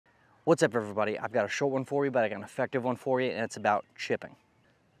What's up, everybody? I've got a short one for you, but I got an effective one for you, and it's about chipping.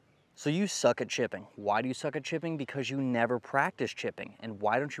 So you suck at chipping. Why do you suck at chipping? Because you never practice chipping. And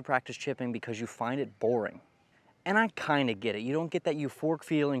why don't you practice chipping? Because you find it boring. And I kind of get it. You don't get that euphoric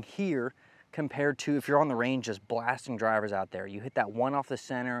feeling here compared to if you're on the range just blasting drivers out there. You hit that one off the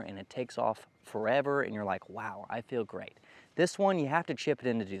center and it takes off forever and you're like, wow, I feel great. This one, you have to chip it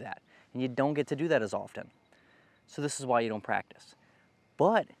in to do that. And you don't get to do that as often. So this is why you don't practice.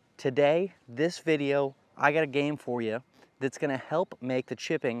 But today, this video, I got a game for you that's gonna help make the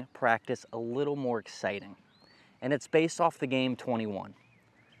chipping practice a little more exciting. And it's based off the game 21.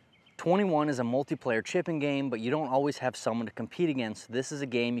 21 is a multiplayer chipping game, but you don't always have someone to compete against. This is a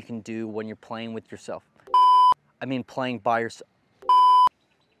game you can do when you're playing with yourself. I mean, playing by yourself.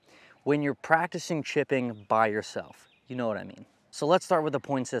 When you're practicing chipping by yourself, you know what I mean. So let's start with the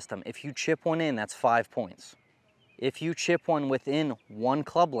point system. If you chip one in, that's 5 points. If you chip one within 1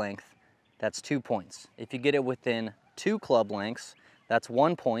 club length, that's 2 points. If you get it within 2 club lengths, that's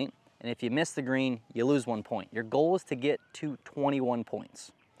 1 point. And if you miss the green, you lose 1 point. Your goal is to get to 21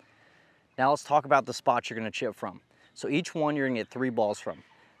 points. Now let's talk about the spots you're gonna chip from. So each one you're gonna get 3 balls from.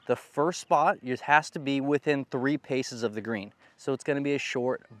 The first spot has to be within 3 paces of the green. So it's gonna be a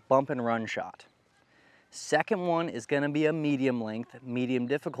short bump and run shot. Second one is gonna be a medium length, medium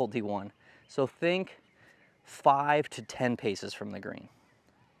difficulty one. So think 5 to 10 paces from the green.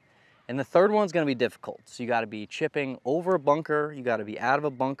 And the third one's gonna be difficult. So you gotta be chipping over a bunker, you gotta be out of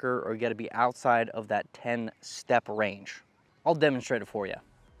a bunker, or you gotta be outside of that 10-step range. I'll demonstrate it for you.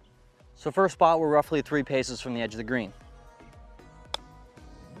 So first spot, we're roughly 3 paces from the edge of the green.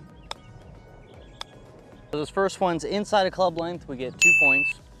 So this first one's inside a club length, we get 2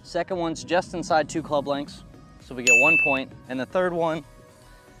 points. Second one's just inside 2 club lengths, so we get 1 point. And the third one,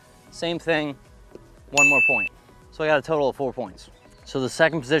 same thing, 1 more point. So I got a total of 4 points. So the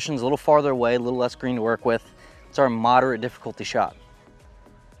second position's a little farther away, a little less green to work with. It's our moderate difficulty shot.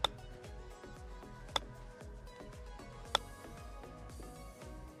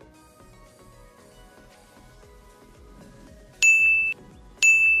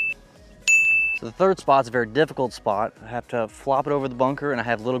 So the third spot's a very difficult spot. I have to flop it over the bunker and I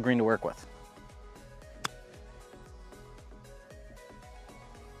have little green to work with.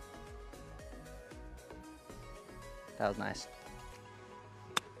 That was nice.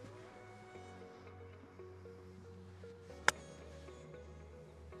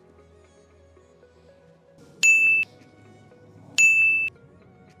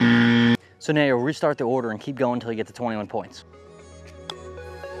 So now you'll restart the order and keep going until you get to 21 points.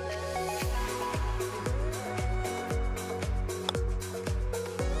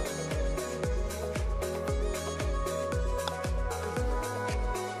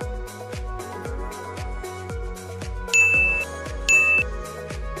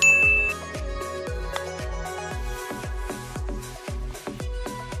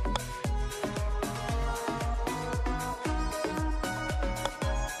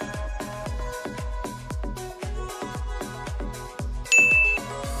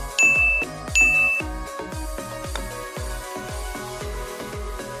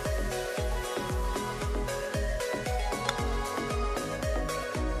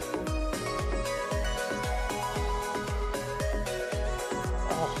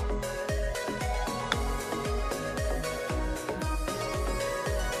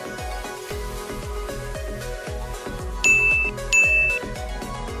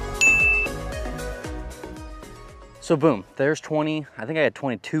 So boom, there's 20, I think I had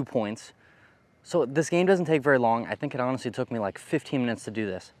 22 points. So this game doesn't take very long. I think it honestly took me like 15 minutes to do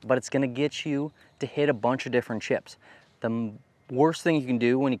this, but it's gonna get you to hit a bunch of different chips. The worst thing you can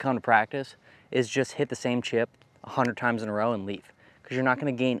do when you come to practice is just hit the same chip 100 times in a row and leave, because you're not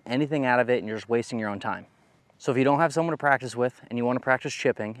gonna gain anything out of it and you're just wasting your own time. So if you don't have someone to practice with and you wanna practice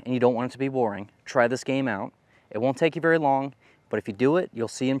chipping and you don't want it to be boring, try this game out. It won't take you very long, but if you do it, you'll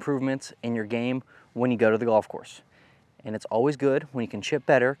see improvements in your game when you go to the golf course. And it's always good when you can chip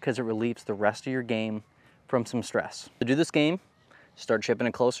better because it relieves the rest of your game from some stress. To do this game, start chipping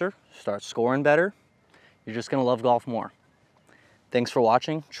it closer, start scoring better. You're just gonna love golf more. Thanks for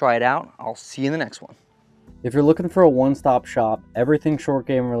watching, try it out. I'll see you in the next one. If you're looking for a one-stop shop, everything short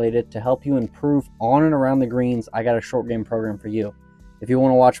game related to help you improve on and around the greens, I got a short game program for you. If you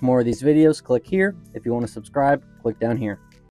wanna watch more of these videos, click here. If you wanna subscribe, click down here.